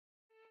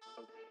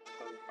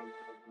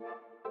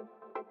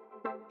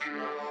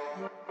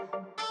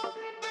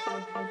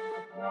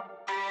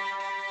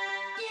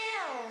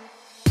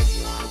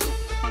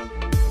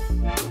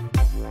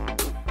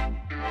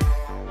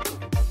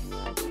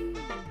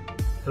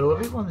Hello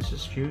everyone, this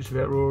is Stu's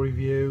Retro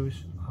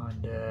Reviews,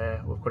 and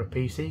we've got a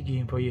PC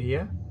game for you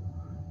here.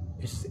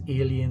 It's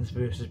Aliens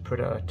vs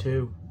Predator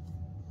 2.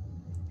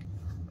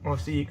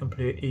 Obviously you can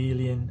play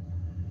Alien,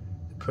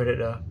 the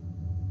Predator,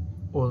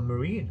 or the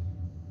Marine.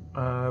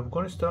 We're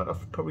going to start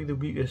off probably the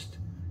weakest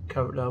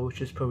character, which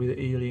is probably the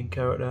Alien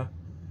character.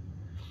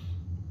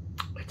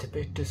 It's a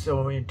bit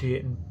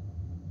disorientating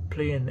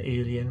playing the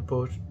Alien,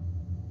 but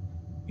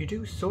you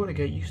do sort of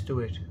get used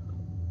to it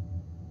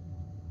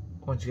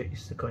once you get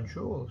used to the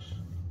controls.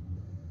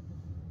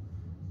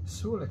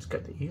 So let's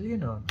get the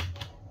Alien on.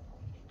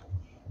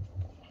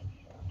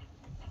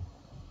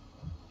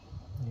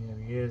 There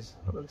he is.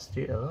 Look at the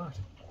state of that.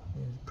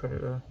 There's the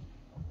Predator.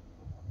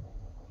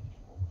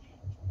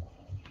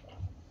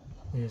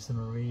 There's the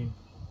Marine.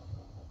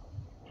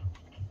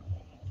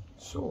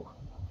 So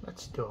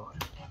let's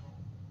start.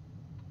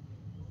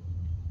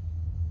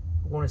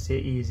 I want to say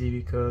easy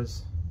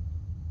because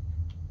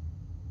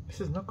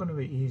this is not going to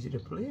be easy to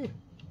play.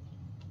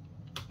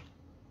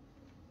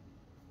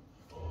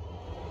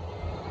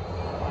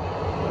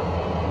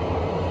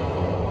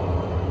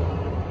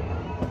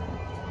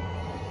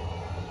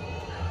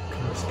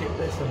 Skip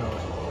this or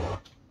not?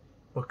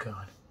 What can't?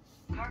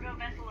 Cargo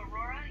vessel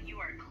Aurora, you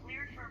are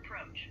cleared for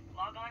approach.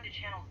 Log on to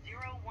channel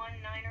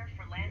 019er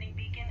for landing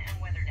beacon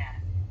and weather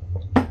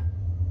data.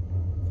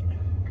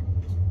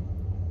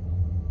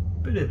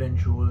 Bit of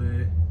intro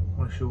there. I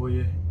want to show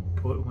you,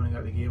 but when I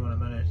get the game in a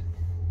minute.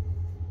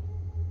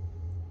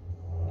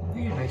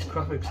 Really nice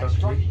graphics I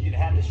instructed actually. you to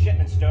have the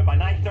shipment stowed by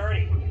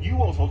 9:30. You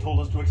also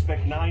told us to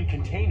expect 9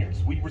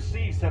 containers. We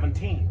received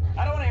 17.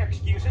 I don't want to hear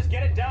excuses.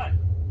 Get it done.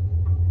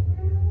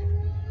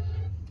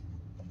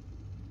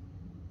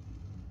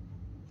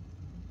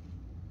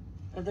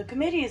 The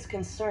committee is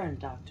concerned,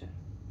 Doctor.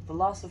 The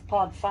loss of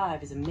Pod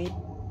 5 is a major...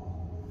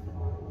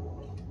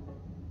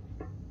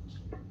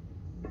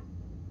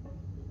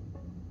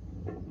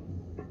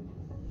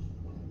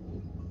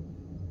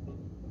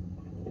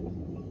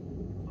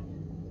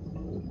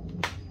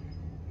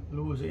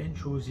 Loads of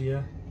intros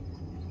here.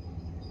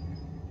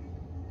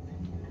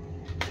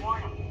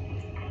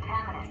 Warning.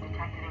 Contaminant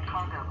detected in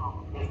cargo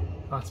hold.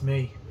 That's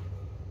me.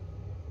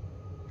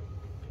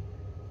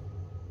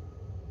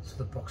 So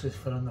the boxes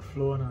fell on the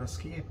floor and I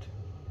escaped.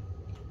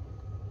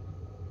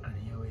 And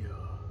here we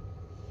are.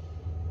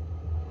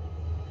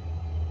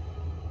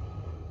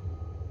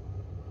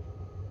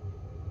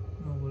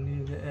 And we'll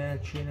leave the air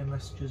chain of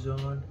messages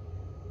on.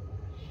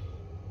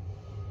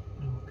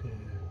 Okay.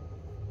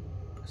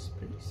 Press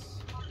space.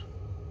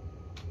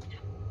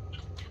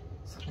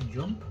 Second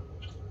jump.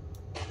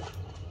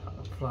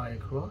 That'll fly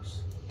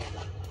across.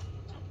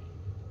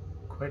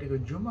 Quite a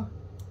good jumper.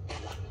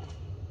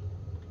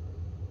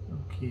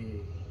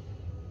 Okay.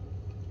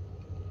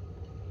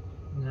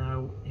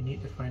 Now you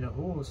need to find a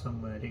hole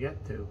somewhere to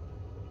get to,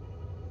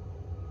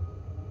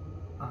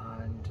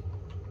 and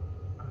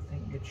I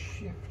think it's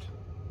shift.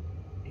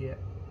 Yeah,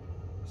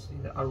 see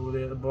the arrow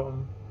there at the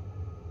bottom?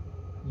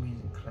 It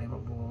means you can climb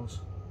up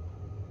walls.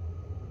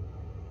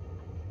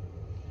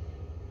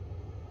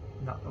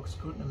 That looks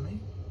good to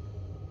me.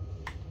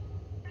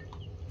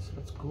 So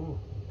let's go.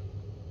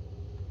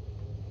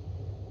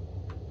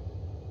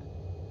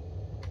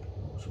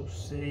 Also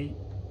see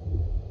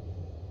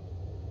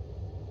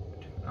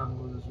different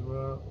angles as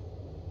well.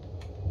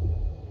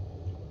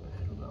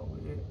 Head that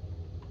way.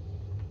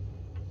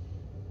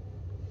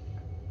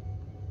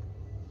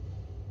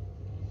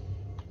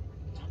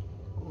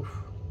 Oof.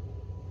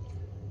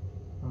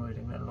 Alright,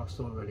 I'm getting lost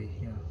already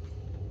here.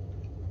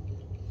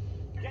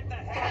 Get the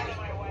heck out of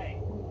my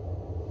way.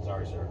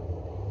 Sorry, sir.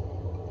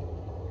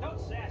 Don't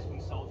sass me,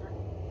 soldier.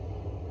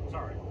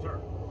 Sorry,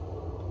 sir.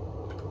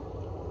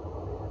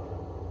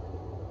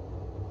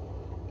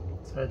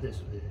 Let's head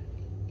this way.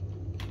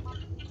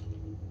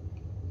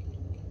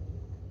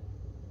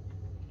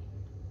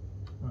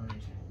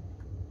 Right.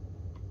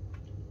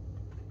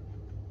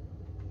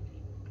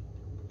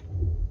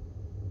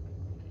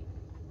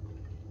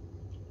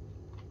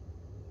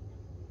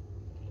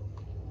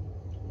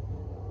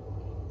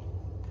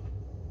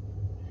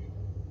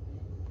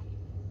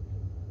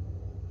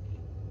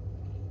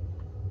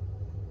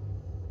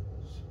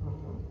 So,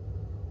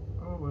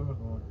 oh, where am I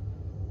going?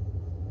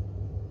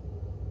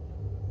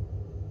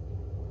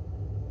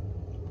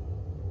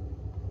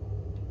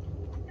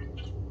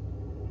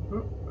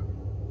 Oh.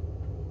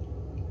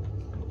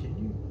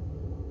 Continue.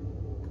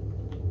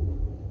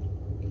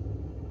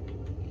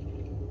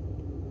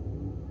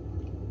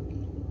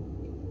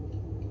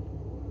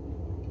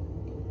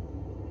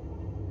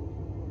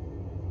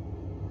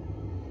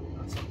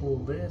 That's a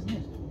hole there, isn't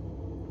it?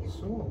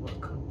 So we'll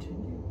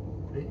continue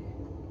there.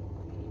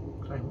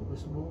 Climb up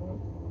this wall.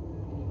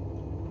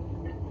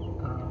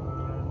 And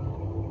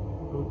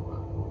oh,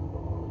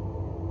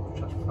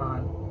 just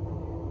fine.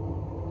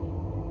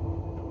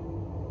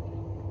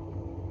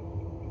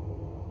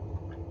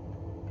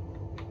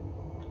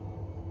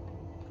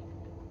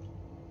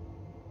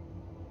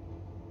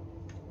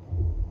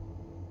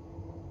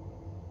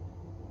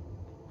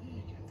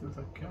 Through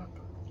the gap.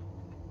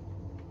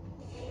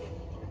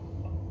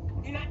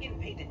 You're not getting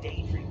paid to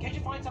daydream. Can't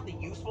you find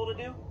something useful to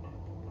do?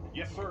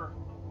 Yes, sir.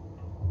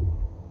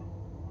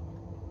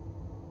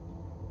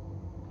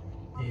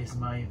 There's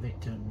my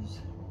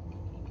victims.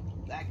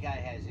 That guy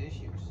has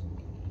issues.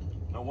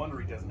 No wonder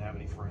he doesn't have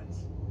any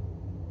friends.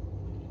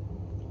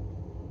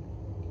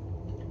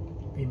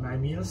 Be my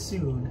meal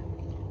soon.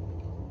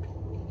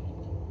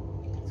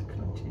 Let's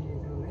continue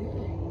the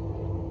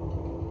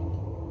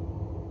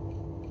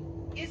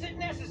way. Is it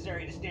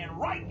necessary to stand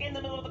right in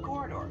the middle of the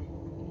corridor?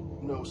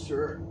 No,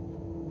 sir.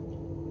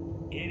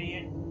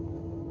 Idiot.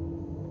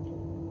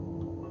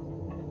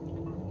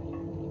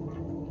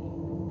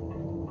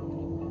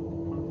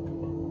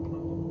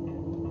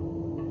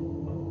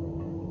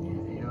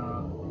 Here they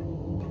are.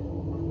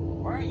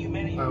 Why aren't you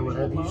men at I your will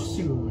usual have you post?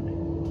 soon.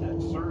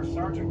 Sir,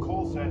 Sergeant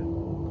Cole said.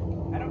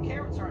 I don't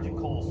care what Sergeant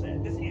Cole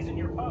said. This isn't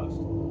your post.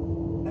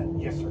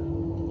 Yes, sir.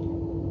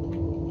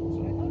 That's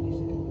what I thought you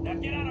said. Now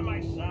get out of my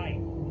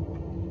sight.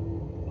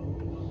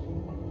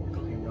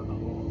 Climb down the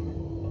wall.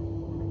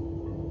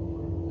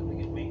 Let me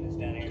get maintenance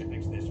down here to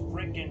fix this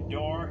frickin'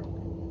 door.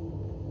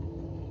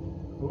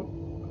 Oh,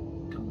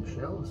 down the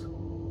shelves.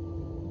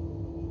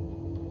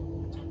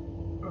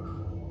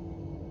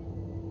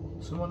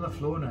 Some on the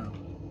floor now.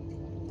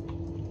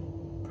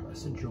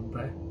 Press the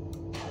jumper.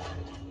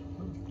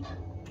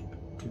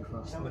 Too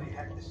fast. Somebody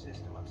hacked the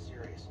system. I'm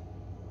serious.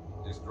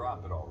 Just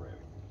drop it already.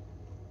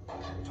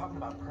 We're talking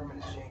about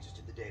permanent changes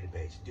to the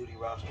database, duty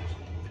rosters,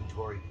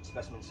 inventory,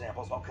 specimen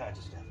samples, all kinds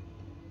of stuff.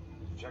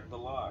 Check the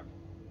log.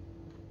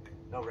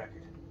 No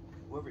record.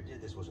 Whoever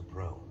did this was a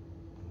pro.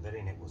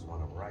 Betting it was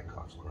one of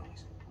Rykov's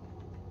cronies.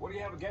 What do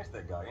you have against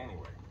that guy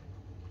anyway?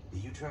 Do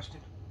you trust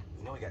him?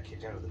 You know he got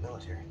kicked out of the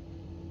military.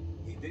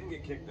 He didn't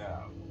get kicked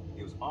out.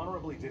 He was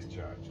honorably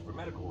discharged for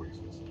medical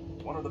reasons.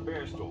 One of the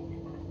bears told me.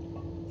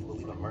 You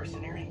believe a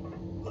mercenary?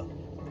 Look,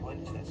 the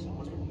point is that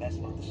someone's been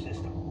messing with the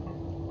system.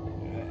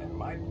 And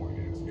my point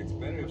is, it's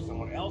better if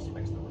someone else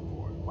makes the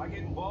report. Why get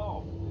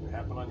involved? Did it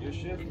happen on your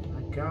shift?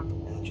 I gap.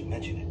 Now that you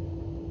mention it.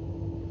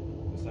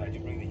 Besides,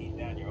 you bring the heat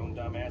down your own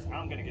dumb ass,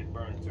 I'm gonna get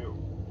burned too.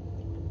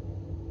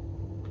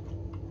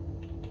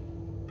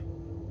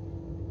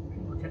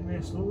 We're getting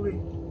there slowly.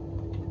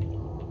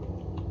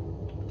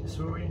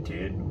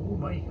 Disoriented. Oh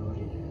my god,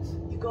 yes.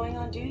 You going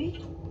on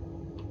duty?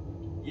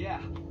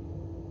 Yeah.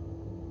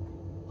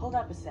 Hold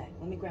up a sec.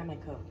 Let me grab my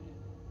coat.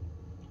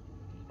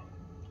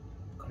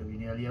 Gotta be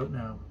nearly out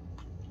now.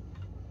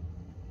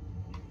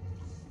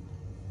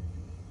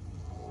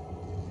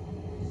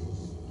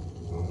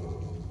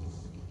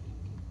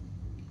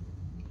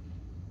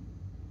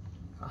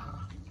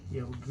 Aha,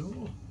 here we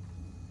go.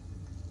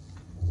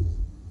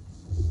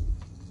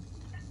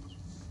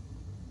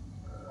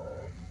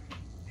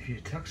 If you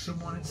attack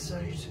someone in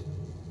sight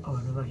or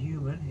another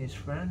human, his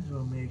friends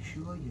will make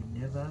sure you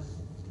never.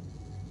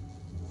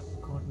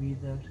 Can't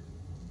read that.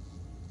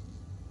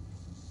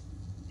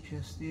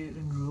 Just stay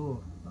and draw.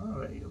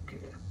 Alright, okay.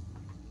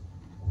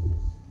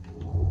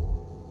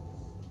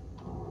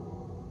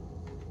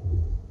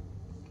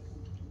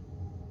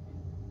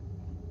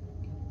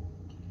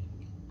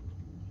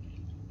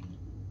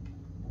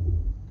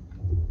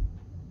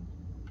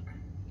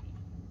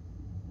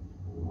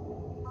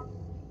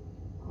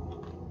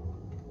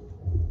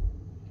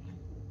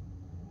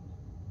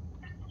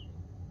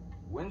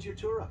 When's your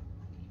tour up?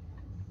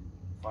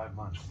 5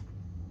 months.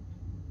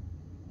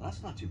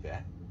 That's not too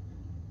bad.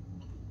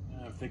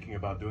 I'm thinking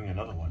about doing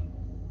another one.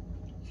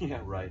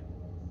 Yeah, right.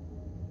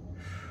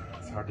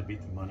 It's hard to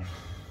beat the money.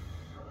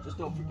 Just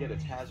don't forget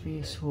it's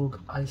hazardous. Facebook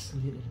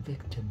isolated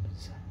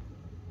victims.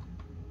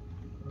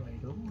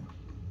 Right on.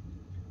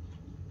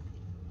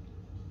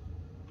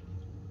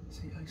 Is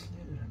he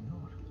isolated or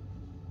not?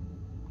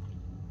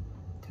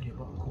 Tell you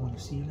what, I'll go on the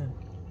ceiling.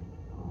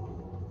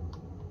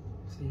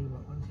 See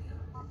what one's here.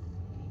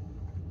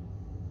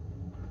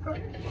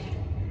 Right.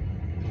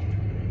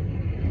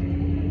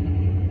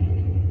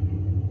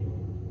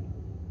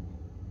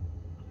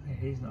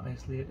 He's not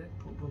isolated,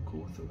 but we'll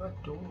go through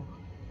that door.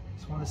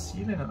 It's on the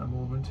ceiling at the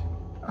moment.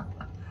 Oh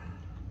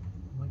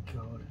my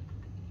god.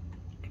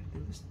 Get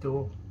through this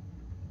door.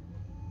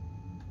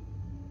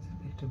 Is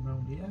a victim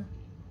round here?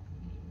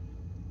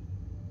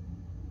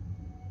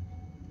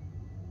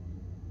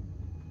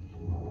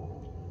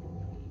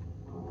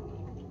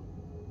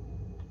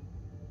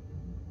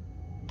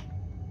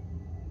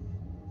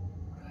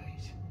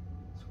 Right.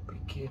 So be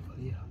careful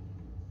here.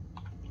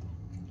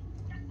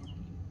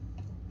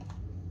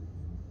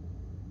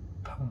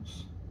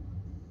 Pounce.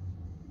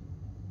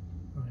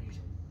 Right.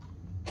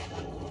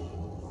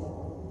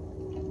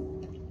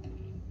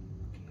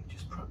 Okay,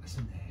 just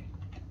practicing there.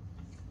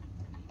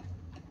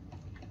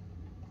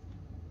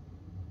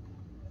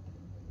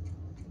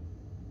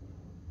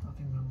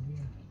 Nothing wrong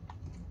here.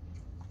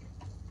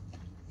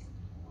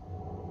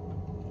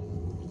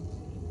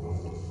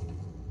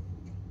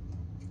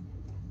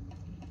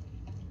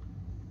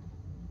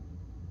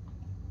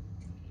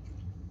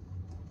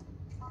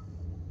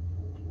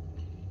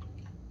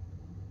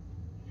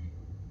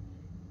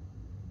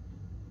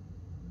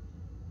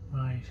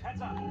 Right.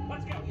 Heads up,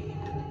 let's go.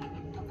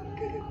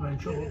 I'm in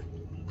trouble.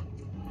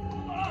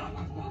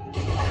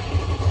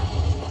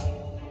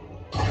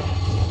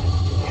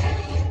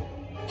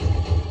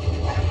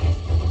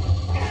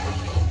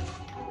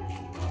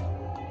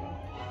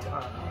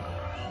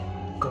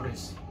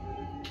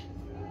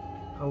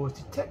 was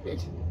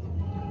detected.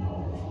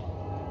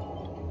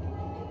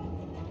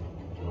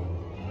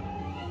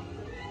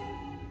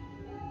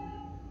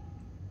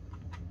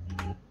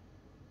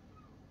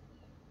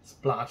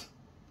 Splat.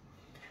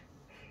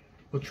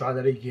 We'll try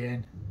that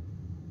again.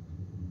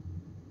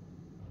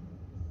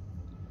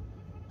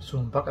 So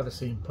I'm back at the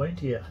same point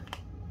here.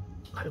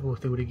 I had to go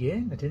through it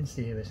again. I didn't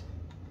save it.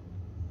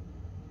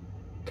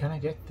 Can I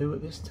get through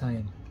it this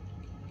time?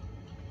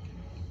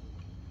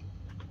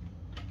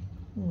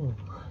 Ooh.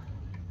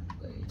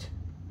 Wait.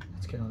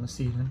 Let's get on the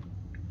ceiling.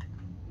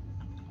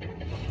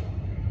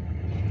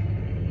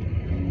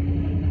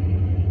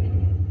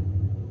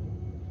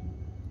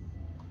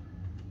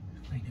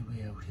 Find a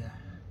way out here.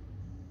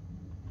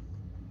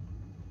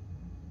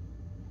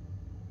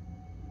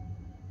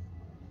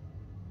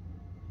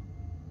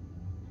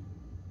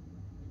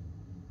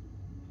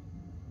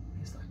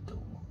 Where's that door?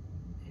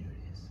 There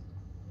it is.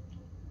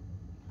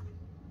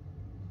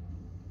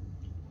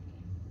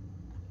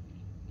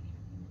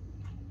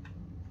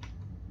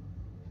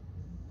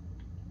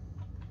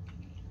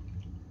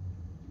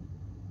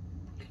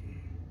 Okay.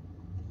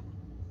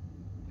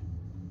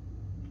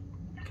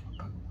 Get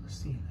back on the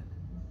ceiling.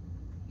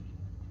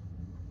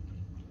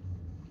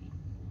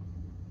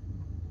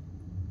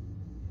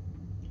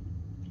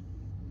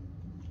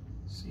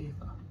 See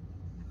if I...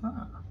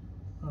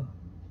 Oh.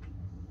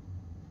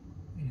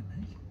 Wait a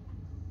minute.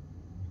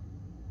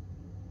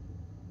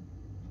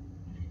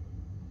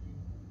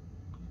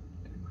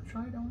 Did I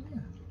try down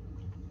here?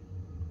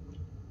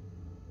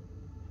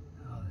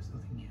 Oh, there's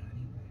nothing here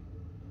anyway.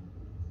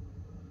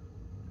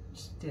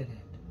 Just dead end.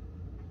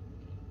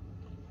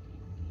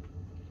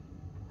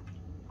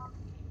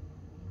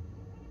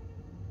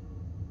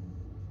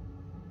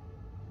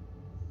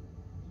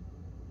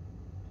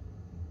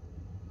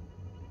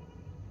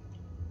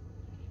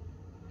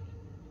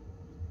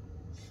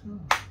 So,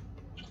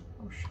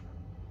 oh shit.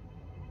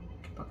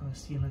 Get back on the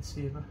ceiling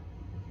saver.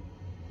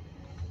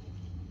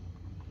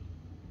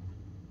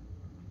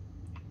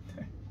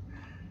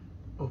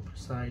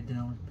 Upside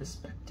down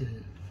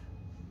perspective.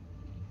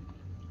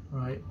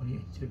 Right, we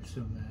need to do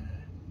some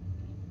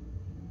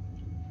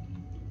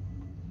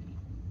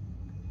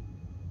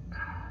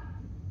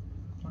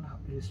I'm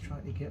happy just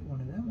trying to get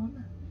one of them, wasn't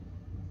I?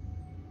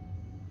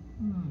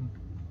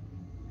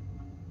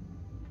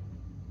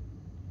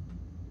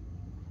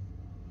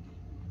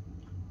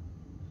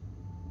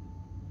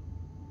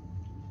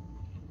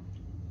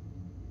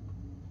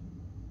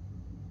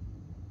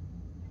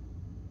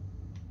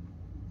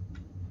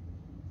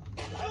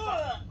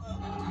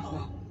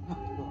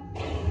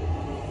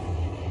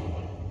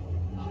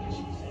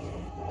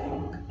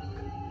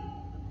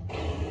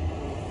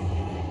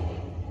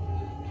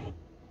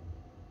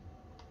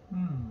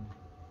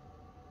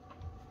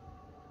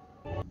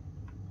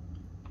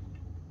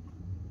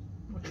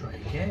 We'll try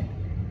again.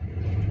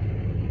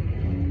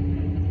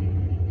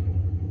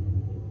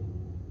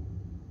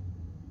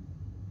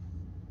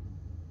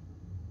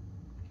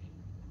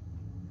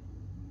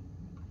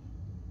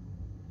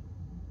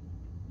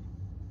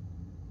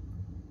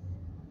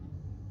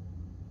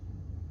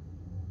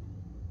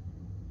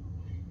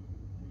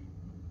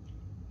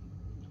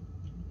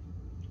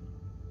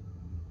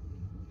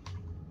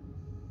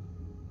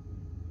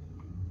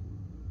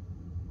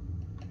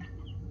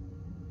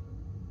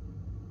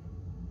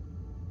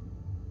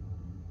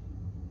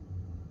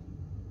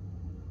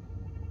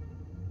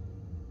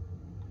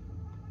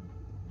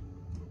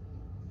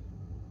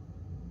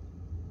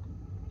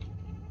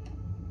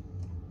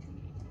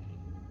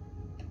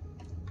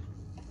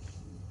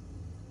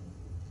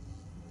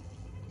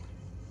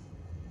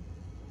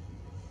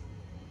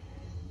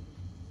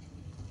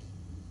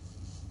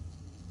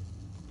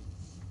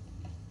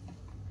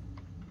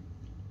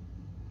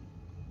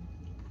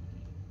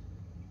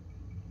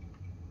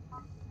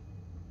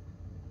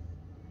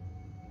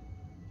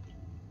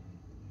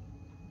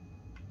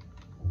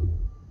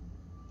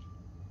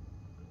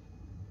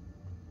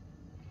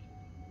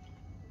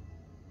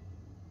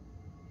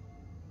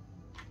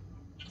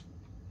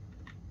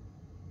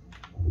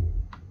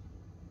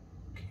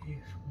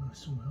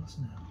 Somewhere else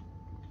now.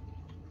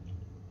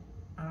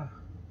 Ah.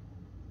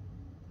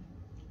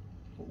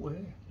 But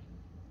where?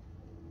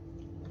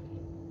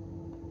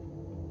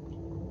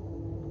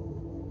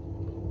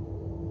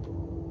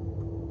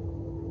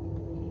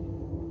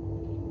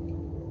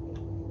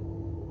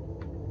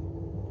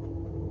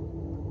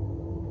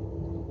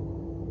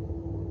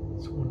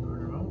 It's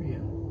wandering around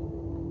here.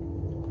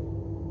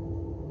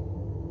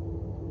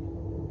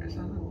 Is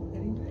that not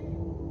getting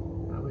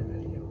there? Ah, wait a minute.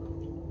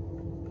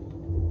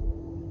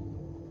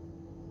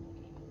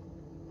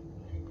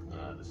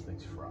 This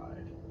thing's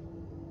fried.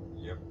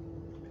 Yep.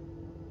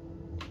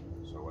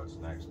 So what's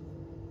next?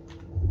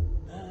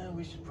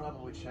 We should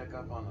probably check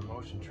up on the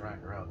motion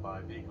tracker out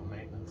by vehicle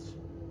maintenance.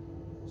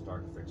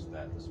 Stark fixed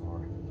that this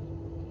morning.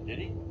 Did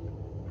he?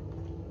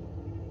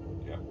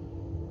 Yep.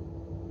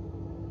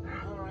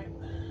 Alright,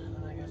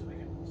 then I guess we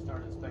can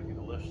start inspecting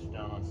the lifts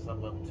down on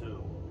sub-level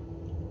 2.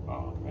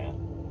 Oh, man.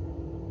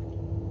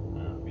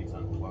 Beats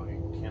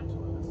unplugging. Can't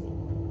do this.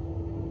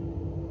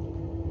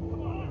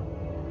 Come on!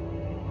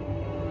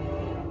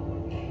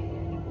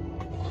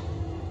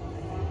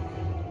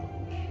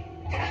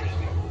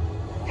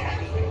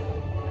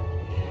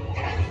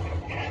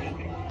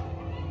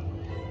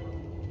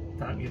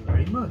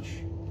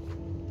 much.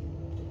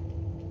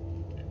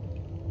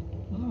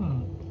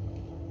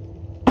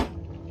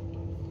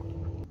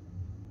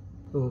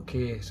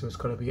 Okay, so it's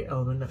got to be an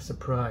element of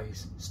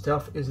surprise.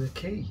 Stealth is the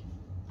key.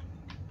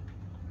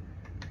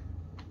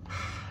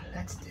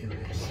 Let's do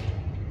this.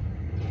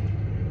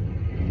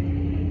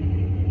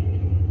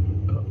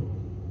 Uh-oh.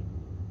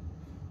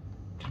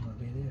 Don't want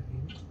to be there,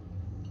 baby.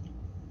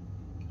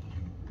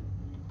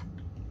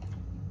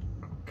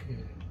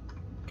 Okay.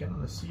 Get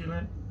on the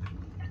ceiling.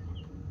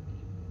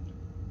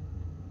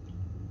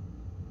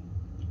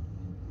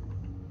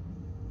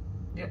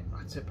 Yeah,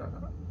 that's it,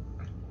 brother.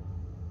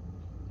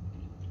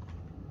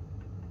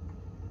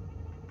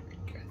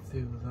 Get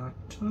through that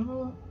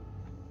tunnel.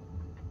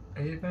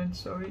 Event,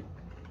 sorry.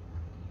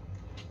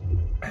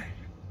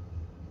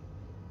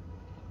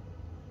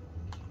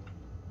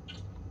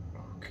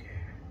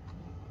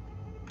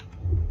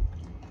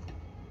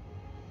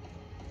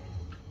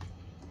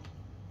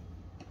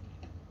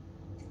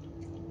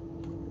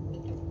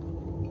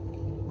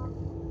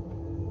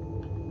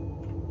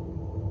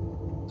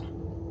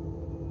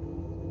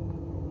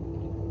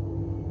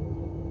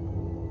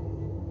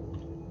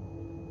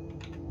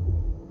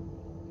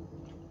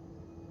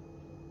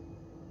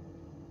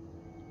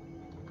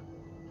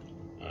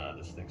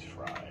 This thing's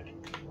fried.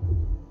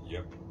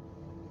 Yep.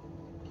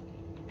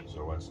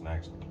 So what's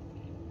next?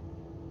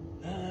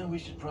 We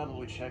should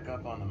probably check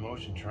up on the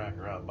motion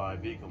tracker out by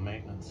vehicle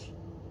maintenance.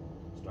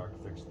 Stark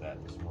fixed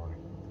that this morning.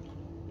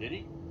 Did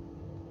he?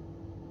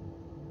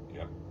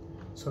 Yep.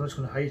 So I'm just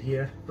going to hide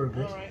here for a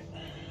bit. Alright,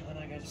 then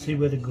I guess See we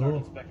where they start go.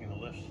 inspecting the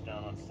lifts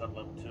down on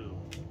sub-level 2.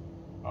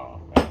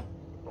 Oh, man.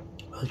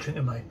 I'll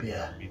drink my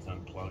beer. Beats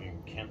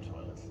unplugging chem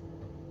toilets.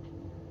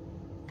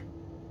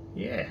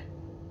 Yeah.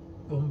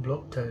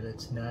 Unblocked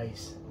toilets,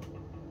 nice.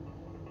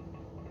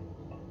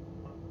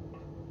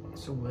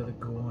 So where they're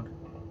going.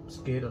 I'm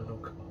scared to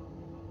look.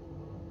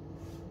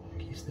 In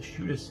case the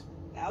shooters.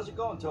 How's it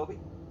going, Toby?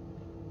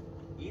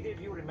 Either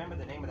of you remember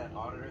the name of that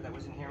auditor that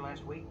was in here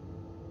last week?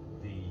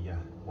 The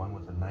one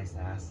with the nice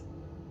ass?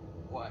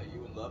 Why, are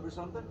you in love or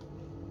something?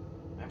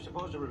 I'm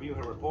supposed to review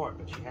her report,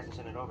 but she hasn't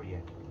sent it over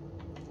yet.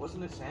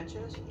 Wasn't it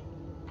Sanchez?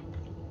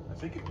 I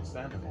think it was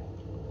Sandoval.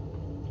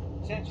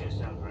 Sanchez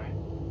sounds right.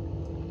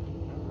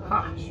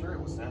 Ha! I'm sure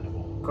it was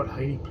Sandoval. Got a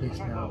hiding place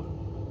now.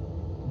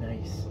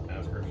 Nice.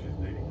 Ask her if she's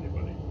dating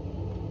anybody.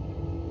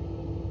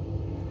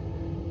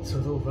 So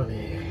it's over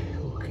there.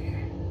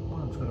 Okay.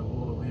 Well, I'm just gonna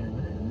walk away in a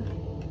minute.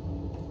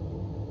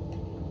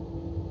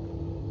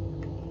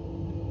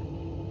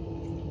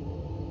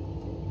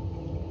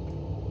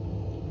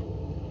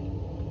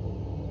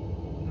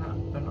 Nah,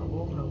 they're not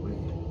walking away.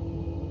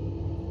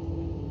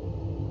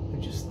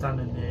 They're just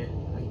standing there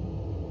like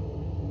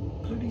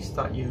bloody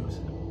statues.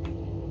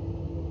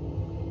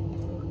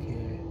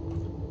 Okay.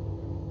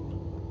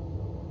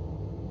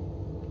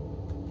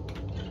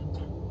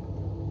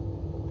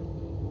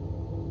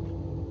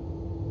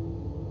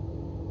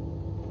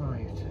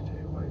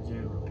 What do I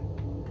do?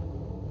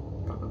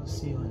 Back on the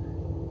ceiling.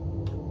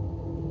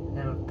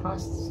 Now I've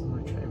passed, so I'm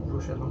going to try to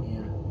rush along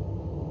here.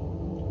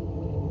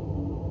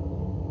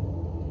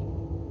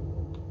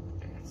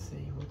 Let's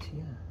see what's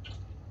here.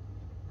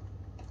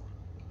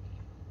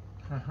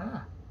 Haha.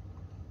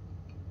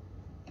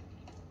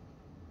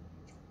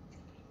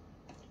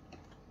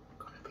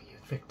 Gotta be a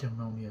victim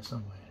around here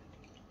somewhere.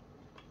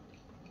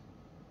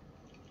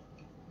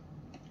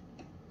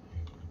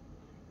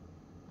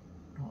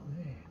 Not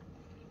there.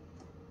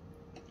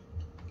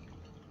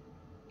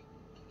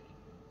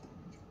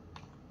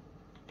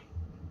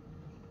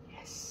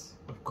 Yes,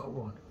 we've got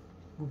one.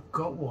 We've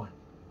got one.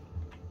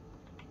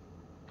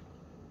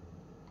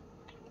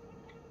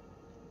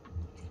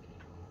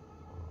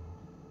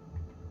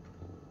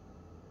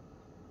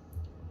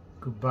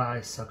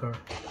 Goodbye, sucker.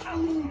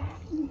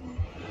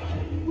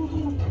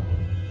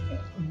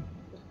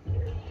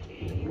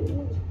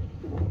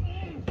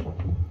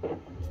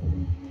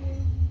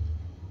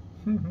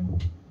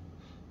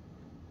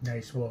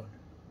 Nice one.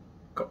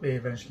 Got there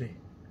eventually.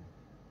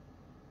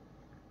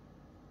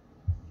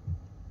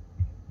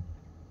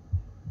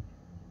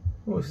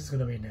 Oh, this is going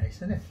to be nice,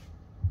 isn't it?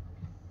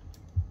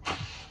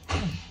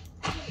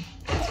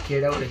 Let's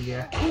get out of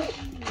here.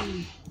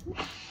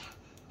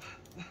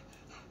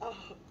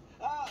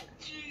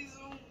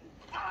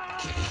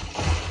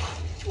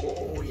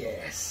 Oh,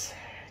 yes.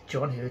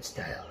 John Hurt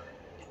style.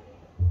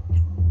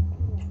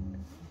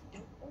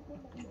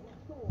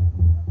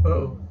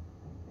 Uh-oh.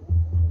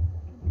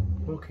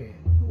 Okay.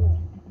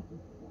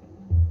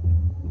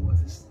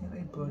 What's this thing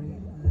I put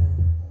in?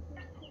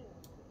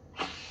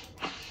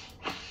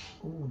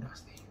 Oh,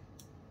 nasty.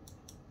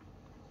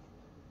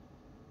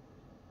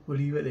 We'll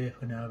leave it there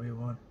for now,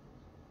 everyone.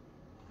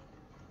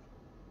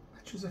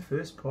 That was the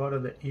first part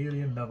of the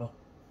Alien level.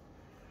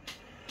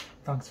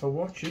 Thanks for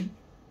watching.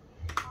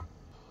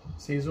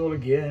 See you all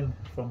again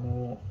for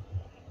more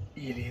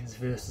Aliens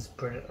vs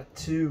Predator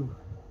 2.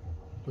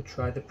 We'll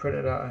try the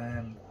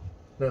Predator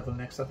level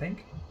next, I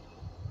think.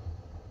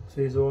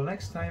 See you all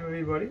next time,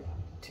 everybody.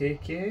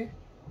 Take care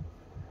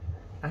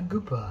and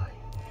goodbye.